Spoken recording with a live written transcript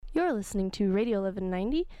are listening to Radio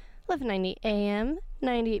 1190 AM,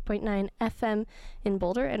 98.9 FM in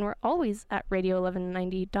Boulder, and we're always at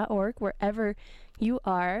radio1190.org wherever you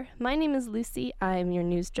are. My name is Lucy. I'm your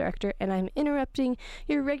news director, and I'm interrupting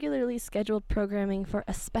your regularly scheduled programming for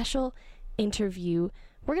a special interview.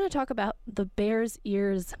 We're going to talk about the Bears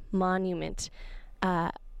Ears Monument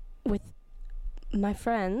with my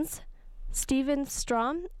friends Stephen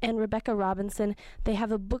Strom and Rebecca Robinson. They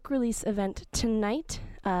have a book release event tonight.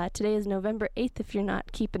 Today is November 8th, if you're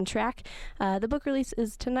not keeping track. The book release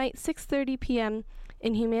is tonight, 6:30 p.m.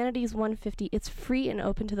 in Humanities 150. It's free and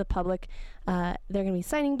open to the public. They're going to be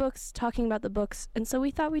signing books, talking about the books, and so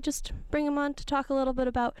we thought we'd just bring them on to talk a little bit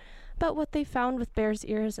about what they found with Bears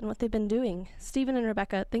Ears and what they've been doing. Stephen and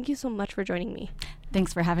Rebecca, thank you so much for joining me.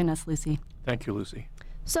 Thanks for having us, Lucy. Thank you, Lucy.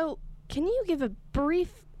 So, can you give a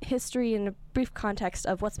brief history and a brief context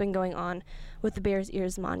of what's been going on with the Bears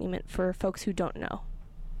Ears Monument for folks who don't know?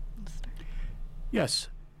 Yes.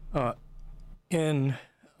 At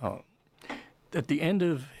the end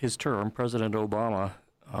of his term, President Obama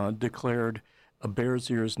declared a Bears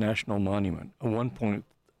Ears National Monument, a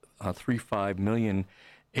 1.35 million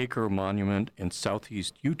acre monument in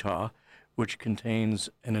southeast Utah, which contains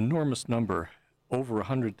an enormous number, over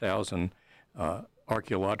 100,000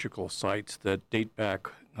 archaeological sites that date back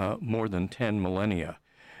more than 10 millennia.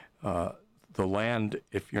 The land,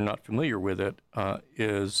 if you're not familiar with it,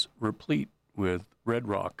 is replete with red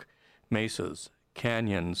rock mesas,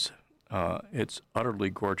 canyons. It's utterly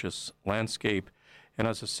gorgeous landscape, and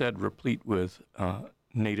as I said, replete with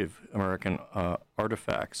Native American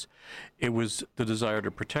artifacts. It was the desire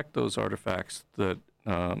to protect those artifacts that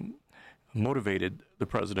motivated the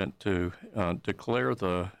president to declare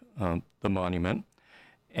the monument,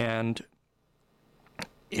 and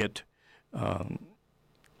it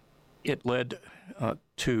led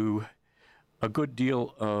to a good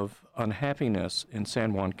deal of unhappiness in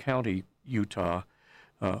San Juan County, Utah,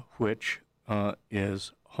 which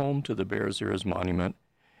is home to the Bears Ears Monument,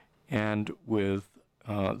 and with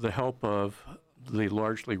the help of the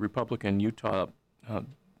largely Republican Utah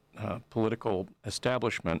political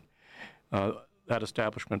establishment, that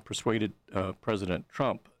establishment persuaded President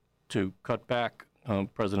Trump to cut back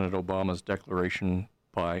President Obama's declaration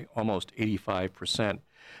by almost 85%,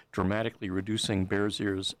 dramatically reducing Bears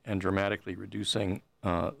Ears and dramatically reducing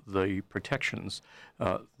the protections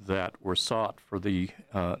that were sought for the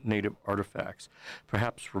native artifacts.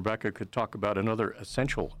 Perhaps Rebecca could talk about another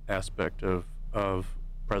essential aspect of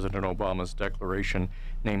President Obama's declaration,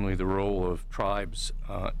 namely the role of tribes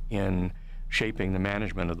in shaping the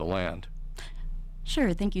management of the land.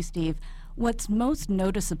 Sure, thank you, Steve. What's most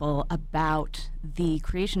noticeable about the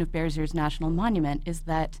creation of Bears Ears National Monument is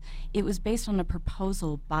that it was based on a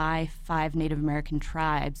proposal by 5 Native American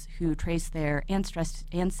tribes who trace their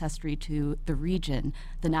ancestry to the region: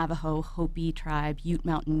 the Navajo, Hopi tribe, Ute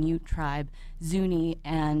Mountain Ute tribe, Zuni,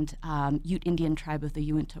 and Ute Indian tribe of the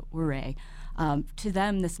Uinta Ure. To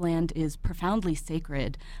them, this land is profoundly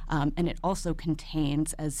sacred, and it also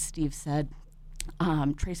contains, as Steve said,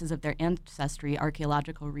 traces of their ancestry,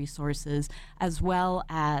 archaeological resources, as well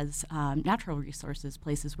as natural resources,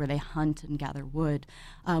 places where they hunt and gather wood.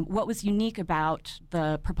 What was unique about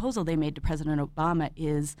the proposal they made to President Obama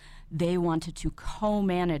is they wanted to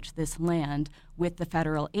co-manage this land with the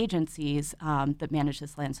federal agencies that manage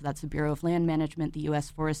this land. So that's the Bureau of Land Management, the U.S.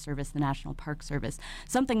 Forest Service, the National Park Service,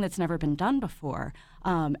 something that's never been done before.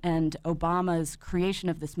 And Obama's creation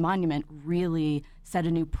of this monument really set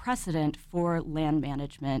a new precedent for land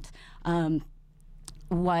management.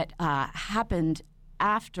 What happened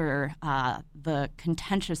after the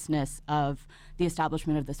contentiousness of the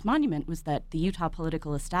establishment of this monument was that the Utah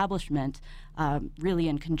political establishment, really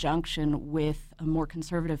in conjunction with more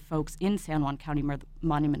conservative folks in San Juan County, where the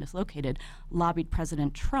monument is located, lobbied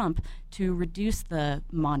President Trump to reduce the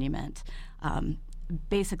monument,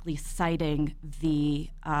 basically citing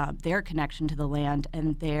their connection to the land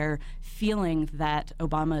and their feeling that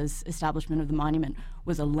Obama's establishment of the monument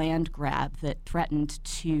was a land grab that threatened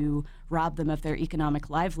to rob them of their economic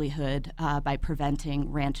livelihood by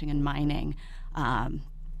preventing ranching and mining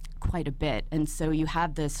quite a bit. And so you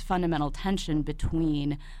have this fundamental tension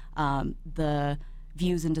between the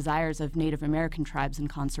views and desires of Native American tribes and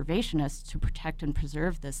conservationists to protect and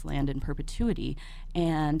preserve this land in perpetuity,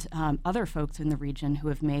 and other folks in the region who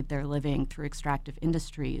have made their living through extractive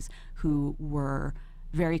industries who were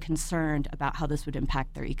very concerned about how this would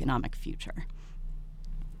impact their economic future.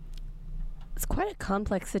 It's quite a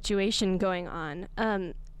complex situation going on.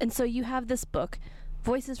 And so you have this book,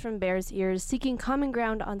 Voices from Bears Ears, Seeking Common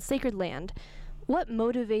Ground on Sacred Land. What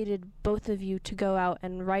motivated both of you to go out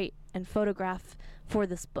and write and photograph for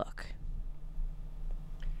this book?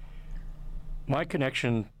 My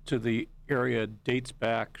connection to the area dates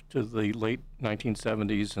back to the late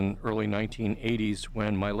 1970s and early 1980s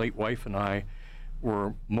when my late wife and I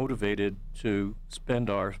were motivated to spend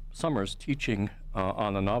our summers teaching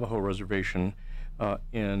on the Navajo Reservation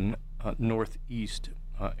in northeast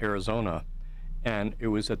Arizona. And it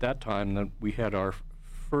was at that time that we had our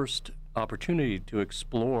first opportunity to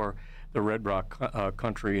explore the Red Rock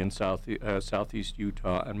country in southeast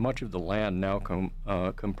Utah, and much of the land now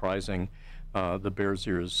comprising the Bears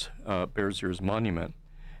Ears Monument.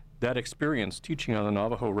 That experience teaching on the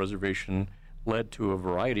Navajo Reservation led to a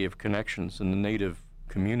variety of connections in the Native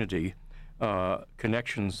community,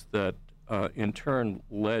 connections that in turn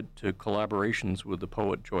led to collaborations with the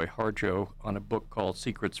poet Joy Harjo on a book called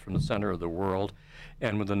Secrets from the Center of the World,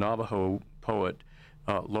 and with the Navajo poet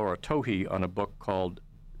Laura Tohi on a book called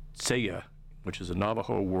Tseya, which is a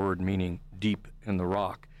Navajo word meaning deep in the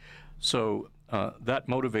rock. So that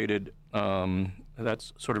motivated,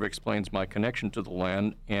 that sort of explains my connection to the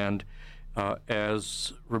land. And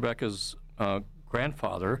as Rebecca's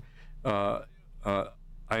grandfather, I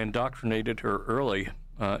indoctrinated her early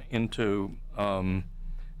into,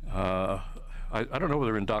 I don't know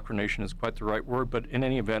whether indoctrination is quite the right word, but in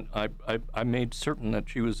any event, I made certain that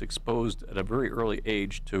she was exposed at a very early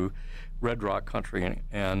age to Red Rock country,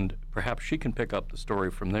 and perhaps she can pick up the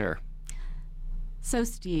story from there. So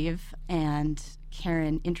Steve and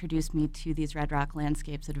Karen introduced me to these Red Rock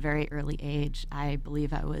landscapes at a very early age. I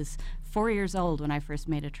believe I was 4 years old when I first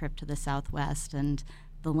made a trip to the Southwest, and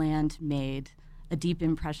the land made a deep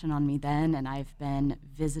impression on me then, and I've been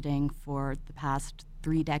visiting for the past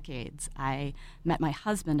 3 decades. I met my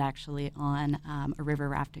husband actually on a river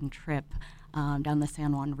rafting trip down the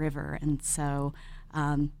San Juan River, and so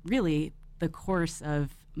really the course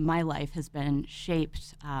of my life has been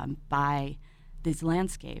shaped by these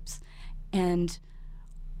landscapes. And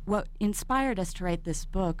what inspired us to write this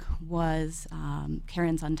book was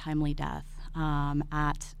Karen's untimely death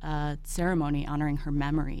at a ceremony honoring her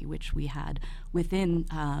memory, which we had within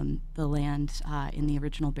the land in the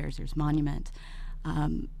original Bears Ears Monument.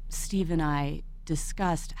 Steve and I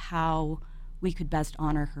discussed how we could best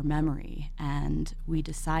honor her memory, and we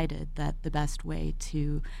decided that the best way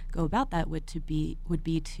to go about that would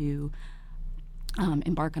be to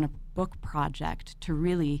embark on a book project to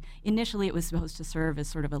really, initially it was supposed to serve as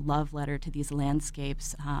sort of a love letter to these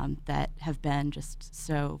landscapes that have been just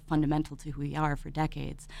so fundamental to who we are for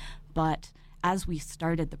decades. But as we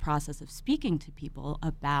started the process of speaking to people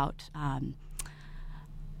about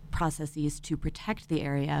processes to protect the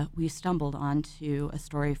area, we stumbled onto a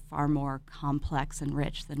story far more complex and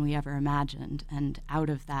rich than we ever imagined. And out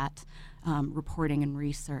of that reporting and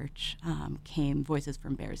research came Voices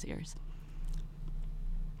from Bears Ears.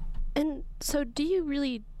 And so do you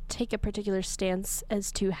really take a particular stance as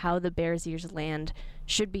to how the Bears Ears land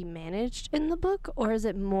should be managed in the book, or is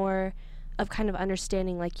it more of kind of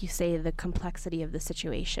understanding, like you say, the complexity of the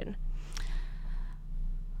situation?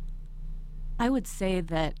 I would say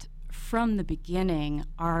that from the beginning,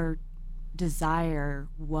 our desire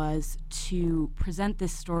was to present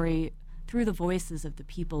this story through the voices of the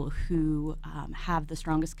people who have the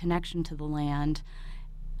strongest connection to the land.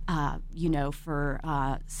 For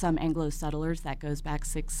some Anglo settlers, that goes back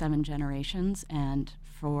 6-7 generations, and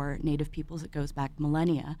for Native peoples, it goes back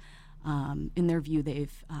millennia. In their view,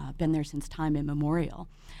 they've been there since time immemorial.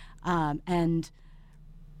 And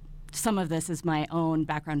some of this is my own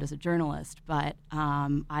background as a journalist, but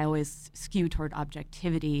I always skew toward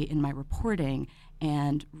objectivity in my reporting,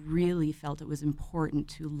 and really felt it was important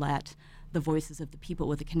to let the voices of the people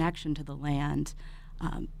with a connection to the land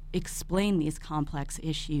explain these complex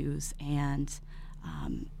issues, and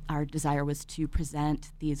our desire was to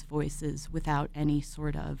present these voices without any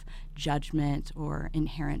sort of judgment or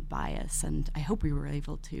inherent bias, and I hope we were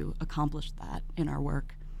able to accomplish that in our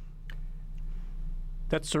work.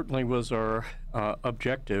 That certainly was our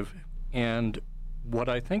objective, and what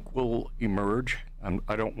I think will emerge, and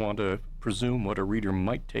I don't want to presume what a reader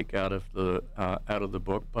might take out of the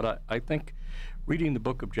book, but I think reading the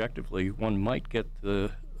book objectively, one might get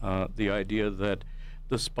the idea that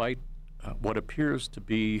despite what appears to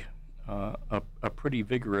be a pretty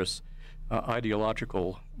vigorous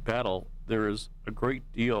ideological battle, there is a great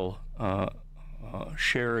deal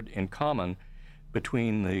shared in common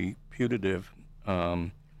between the putative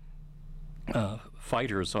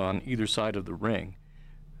fighters on either side of the ring.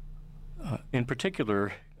 In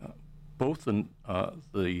particular, both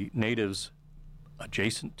the natives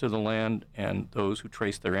adjacent to the land and those who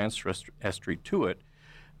trace their ancestry to it,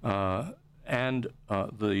 and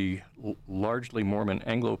the largely Mormon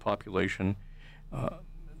Anglo population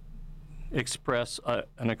express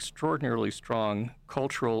an extraordinarily strong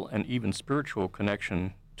cultural and even spiritual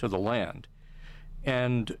connection to the land.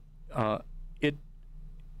 And it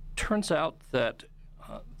turns out that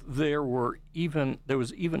there was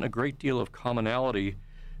even a great deal of commonality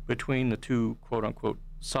between the two quote-unquote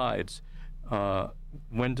sides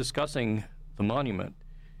when discussing the monument.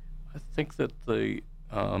 I think that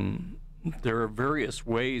there are various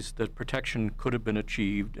ways that protection could have been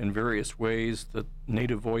achieved and various ways that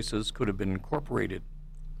Native voices could have been incorporated,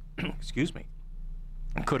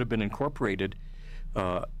 could have been incorporated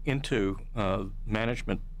into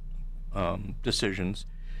management decisions.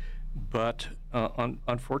 But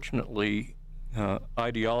unfortunately,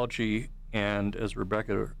 ideology and, as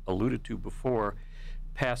Rebecca alluded to before,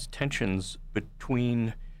 past tensions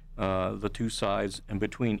between the two sides and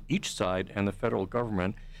between each side and the federal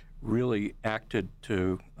government really acted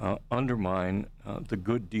to undermine the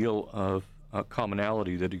good deal of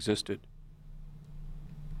commonality that existed.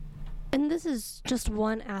 And this is just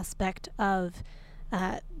one aspect of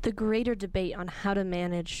the greater debate on how to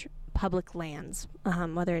manage public lands,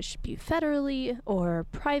 whether it should be federally or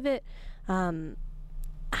private.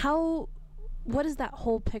 What is that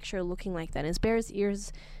whole picture looking like then? Is Bears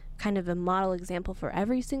Ears kind of a model example for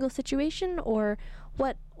every single situation, or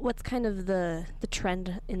what's kind of the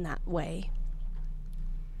trend in that way?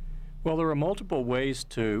 Well, there are multiple ways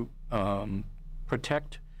to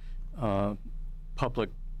protect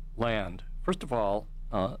public land. First of all,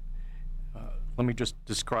 let me just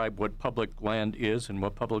describe what public land is and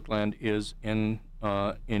what public land is in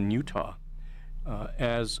Utah.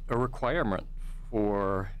 As a requirement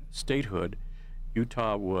for statehood,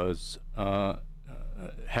 Utah was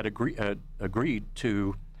had agreed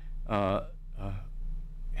to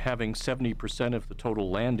having 70% of the total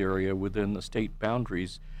land area within the state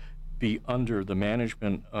boundaries be under the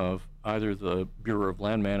management of either the Bureau of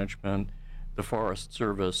Land Management, the Forest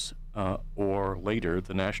Service, or later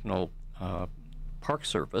the National Park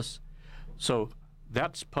Service. So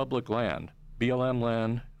that's public land, BLM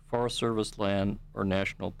land, Forest Service land, or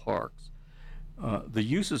national parks. The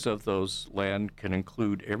uses of those land can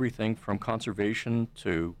include everything from conservation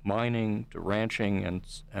to mining to ranching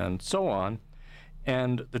and so on.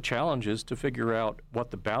 And the challenge is to figure out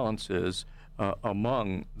what the balance is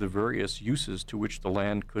among the various uses to which the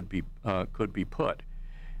land could be put.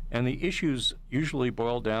 And the issues usually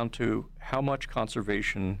boil down to how much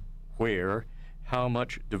conservation where, how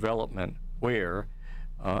much development where,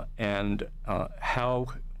 and how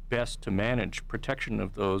best to manage protection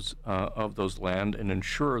of those land and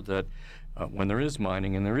ensure that when there is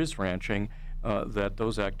mining and there is ranching, that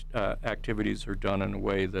those activities are done in a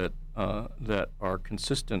way that are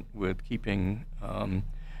consistent with keeping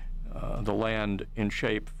the land in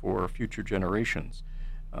shape for future generations.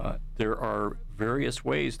 There are various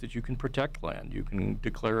ways that you can protect land. You can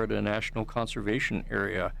declare it a national conservation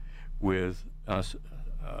area with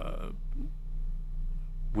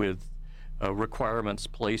requirements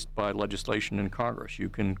placed by legislation in Congress. You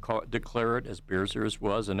can declare it, as Bears Ears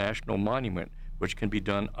was, a national monument, which can be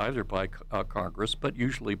done either by Congress, but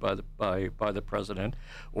usually by the president,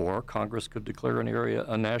 or Congress could declare an area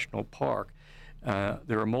a national park.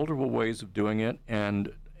 There are multiple ways of doing it,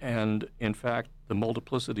 and in fact, the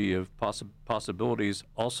multiplicity of possibilities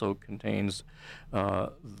also contains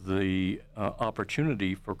the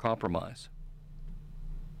opportunity for compromise.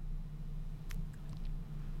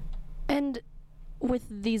 And with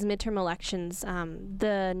these midterm elections,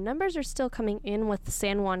 the numbers are still coming in with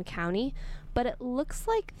San Juan County, but it looks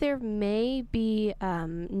like there may be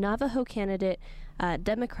Navajo candidate,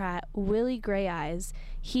 Democrat Willie Gray Eyes.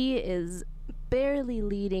 He is barely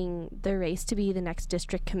leading the race to be the next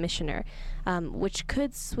district commissioner, which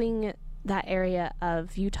could swing that area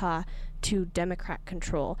of Utah to Democrat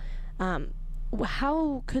control.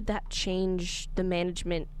 How could that change the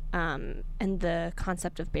management and the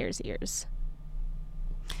concept of Bears Ears?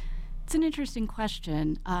 It's an interesting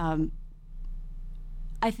question.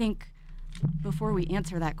 I think before we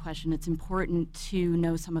answer that question, it's important to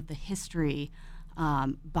know some of the history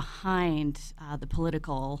behind the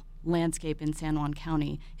political landscape in San Juan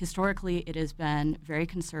County. Historically, it has been very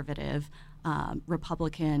conservative.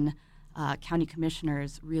 Republican county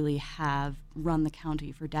commissioners really have run the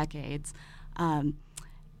county for decades.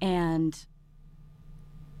 And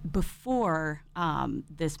before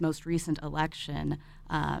this most recent election,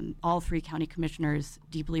 all three county commissioners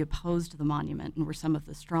deeply opposed the monument and were some of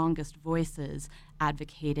the strongest voices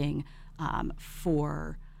advocating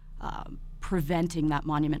for preventing that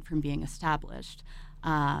monument from being established.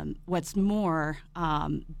 What's more,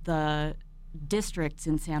 the districts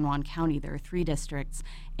in San Juan County. There are 3 districts,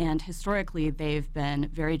 and historically they've been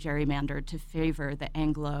very gerrymandered to favor the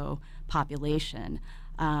Anglo population.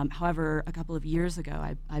 However, a couple of years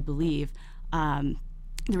ago, I believe,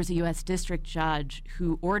 there was a U.S. district judge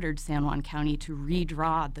who ordered San Juan County to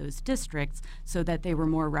redraw those districts so that they were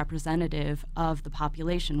more representative of the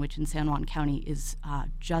population, which in San Juan County is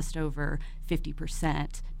just over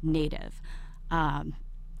 50% Native.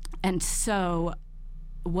 And so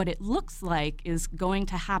what it looks like is going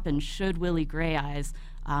to happen should Willie Gray Eyes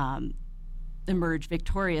emerge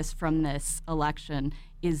victorious from this election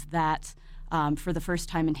is that for the first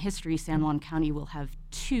time in history, San Juan County will have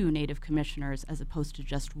 2 Native commissioners as opposed to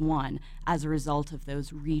just 1 as a result of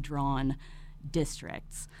those redrawn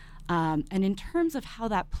districts. And in terms of how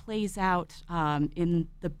that plays out in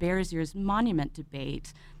the Bears Ears Monument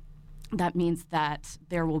debate, that means that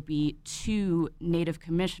there will be 2 Native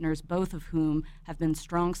commissioners, both of whom have been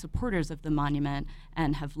strong supporters of the monument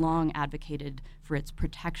and have long advocated for its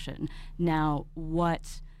protection. Now,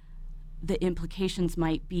 what the implications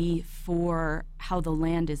might be for how the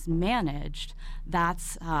land is managed,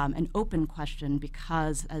 that's an open question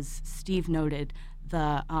because, as Steve noted,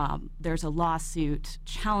 there's a lawsuit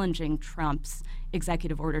challenging Trump's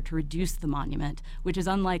executive order to reduce the monument, which is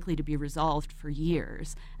unlikely to be resolved for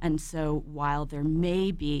years. And so while there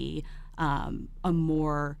may be a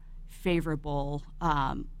more favorable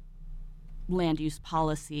land use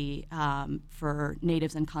policy for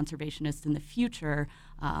natives and conservationists in the future,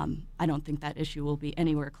 I don't think that issue will be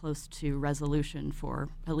anywhere close to resolution for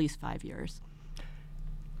at least 5 years.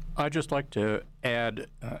 I'd just like to add,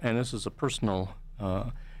 and this is a personal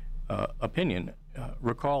opinion,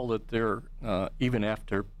 recall that there, even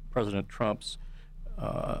after President Trump's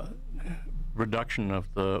reduction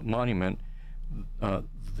of the monument,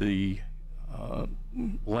 the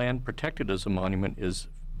land protected as a monument is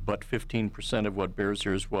but 15% of what Bears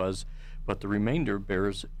Ears was, but the remainder of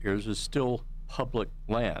Bears Ears is still public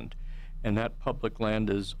land, and that public land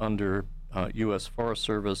is under U.S. Forest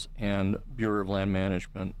Service and Bureau of Land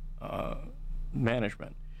Management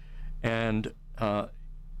and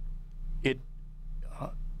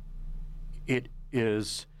it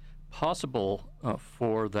is possible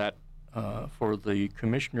for the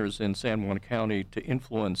commissioners in San Juan County to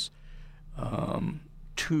influence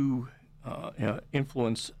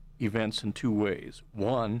influence events in 2 ways.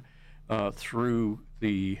 One, through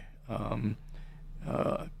the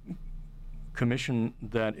commission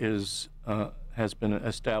that has been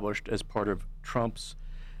established as part of Trump's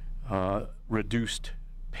reduced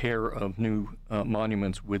pair of new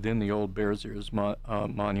monuments within the old Bears Ears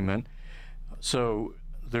monument. So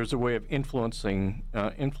there's a way of influencing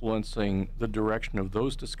the direction of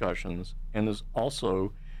those discussions, and there's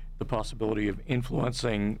also the possibility of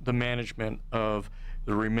influencing the management of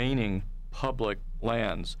the remaining public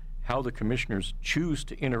lands. How the commissioners choose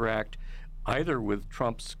to interact either with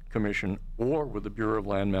Trump's commission or with the Bureau of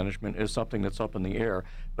Land Management is something that's up in the air,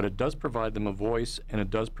 but it does provide them a voice and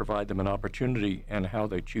it does provide them an opportunity, and how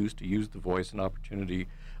they choose to use the voice and opportunity,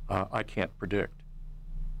 I can't predict.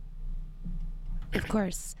 Of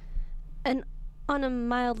course. And on a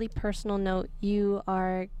mildly personal note, you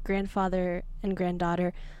are grandfather and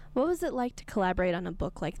granddaughter. What was it like to collaborate on a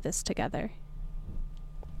book like this together?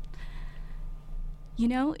 You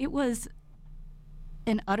know, it was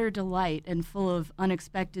an utter delight and full of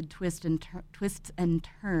unexpected twists and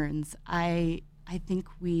turns. I think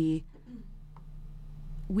we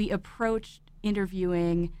approached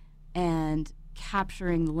interviewing and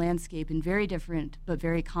capturing the landscape in very different but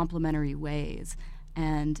very complementary ways.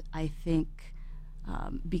 And I think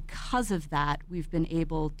because of that, we've been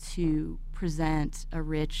able to present a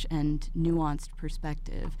rich and nuanced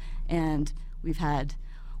perspective. And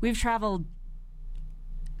we've traveled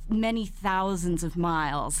many thousands of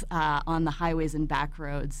miles on the highways and back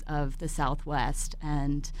roads of the Southwest,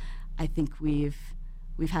 and I think we've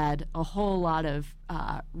had a whole lot of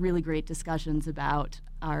really great discussions about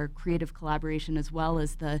our creative collaboration as well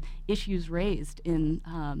as the issues raised in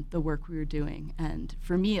the work we were doing. And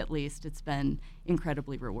for me, at least, it's been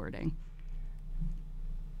incredibly rewarding.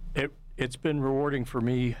 It's been rewarding for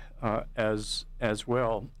me as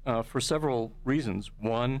well for several reasons.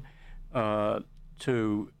 One,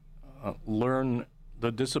 to learn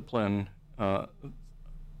the discipline of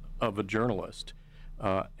a journalist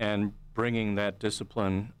and bringing that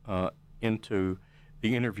discipline into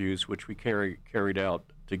the interviews which we carried out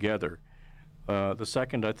together. The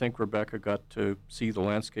second, I think Rebecca got to see the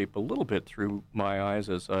landscape a little bit through my eyes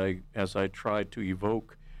as I tried to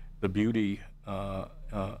evoke the beauty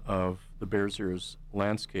of the Bears Ears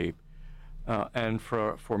landscape. And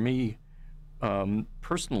for me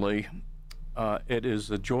personally, it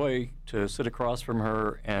is a joy to sit across from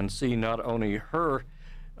her and see not only her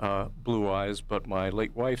blue eyes, but my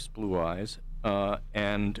late wife's blue eyes.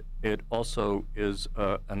 And it also is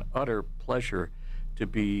an utter pleasure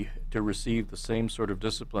to receive the same sort of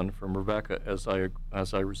discipline from Rebecca as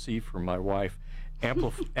I receive from my wife,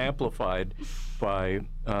 amplified by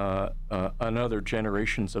another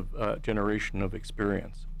generation of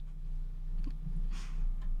experience.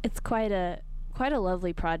 It's quite a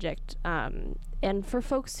lovely project, and for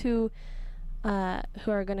folks who are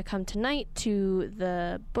going to come tonight to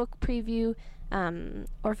the book preview,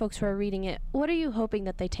 or folks who are reading it, what are you hoping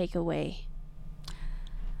that they take away?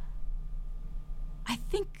 I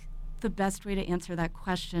think the best way to answer that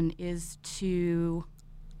question is to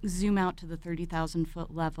zoom out to the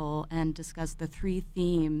 30,000-foot level and discuss the three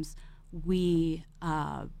themes we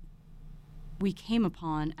came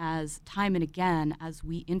upon as time and again as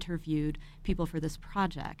we interviewed people for this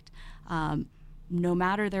project. No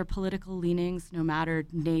matter their political leanings, no matter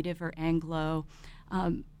Native or Anglo,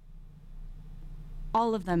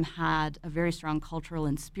 all of them had a very strong cultural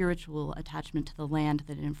and spiritual attachment to the land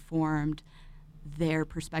that informed their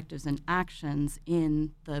perspectives and actions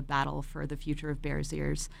in the battle for the future of Bears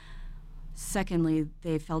Ears. Secondly,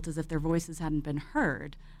 they felt as if their voices hadn't been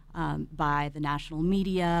heard by the national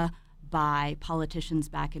media, by politicians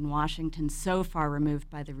back in Washington, so far removed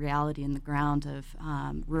by the reality and the ground of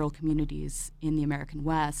rural communities in the American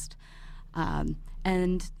West.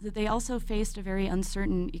 And they also faced a very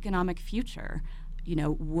uncertain economic future.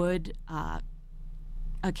 Would a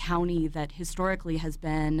county that historically has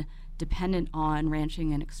been dependent on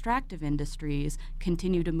ranching and extractive industries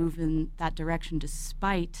continue to move in that direction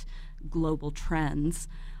despite global trends?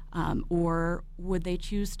 Or would they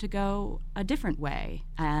choose to go a different way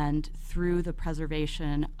and, through the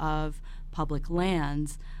preservation of public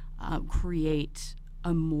lands, create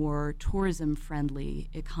a more tourism-friendly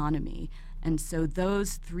economy? And so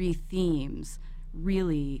those three themes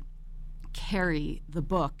really carry the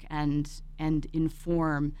book and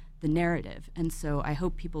inform the narrative. And so I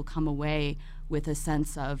hope people come away with a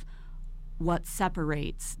sense of what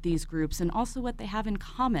separates these groups and also what they have in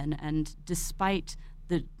common. And despite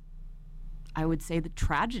I would say the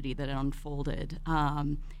tragedy that unfolded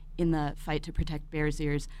in the fight to protect Bears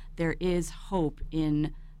Ears, there is hope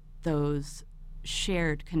in those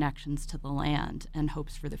shared connections to the land and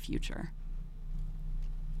hopes for the future.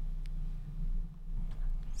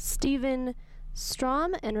 Stephen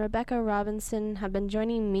Strom and Rebecca Robinson have been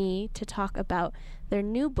joining me to talk about their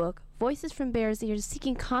new book, Voices from Bears Ears,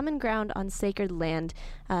 Seeking Common Ground on Sacred Land.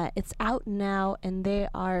 It's out now, and they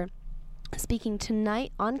are speaking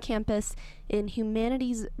tonight on campus in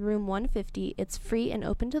Humanities Room 150. It's free and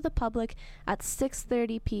open to the public at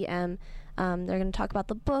 6:30 p.m. They're going to talk about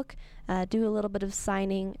the book, do a little bit of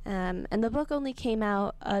signing, and the book only came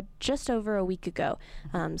out just over a week ago,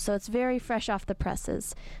 so it's very fresh off the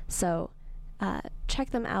presses. So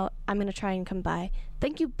check them out. I'm going to try and come by.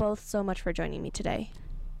 Thank you both so much for joining me today.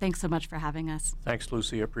 Thanks so much for having us. Thanks,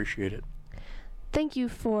 Lucy. I appreciate it. Thank you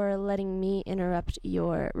for letting me interrupt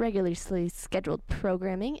your regularly scheduled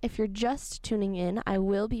programming. If you're just tuning in, I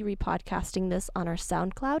will be repodcasting this on our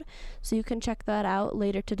SoundCloud, so you can check that out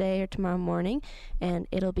later today or tomorrow morning, and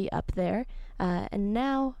it'll be up there. And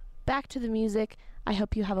now, back to the music. I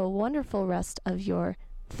hope you have a wonderful rest of your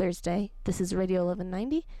Thursday. This is Radio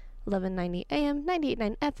 1190, 1190 AM,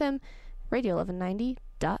 98.9 FM,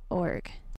 radio1190.org.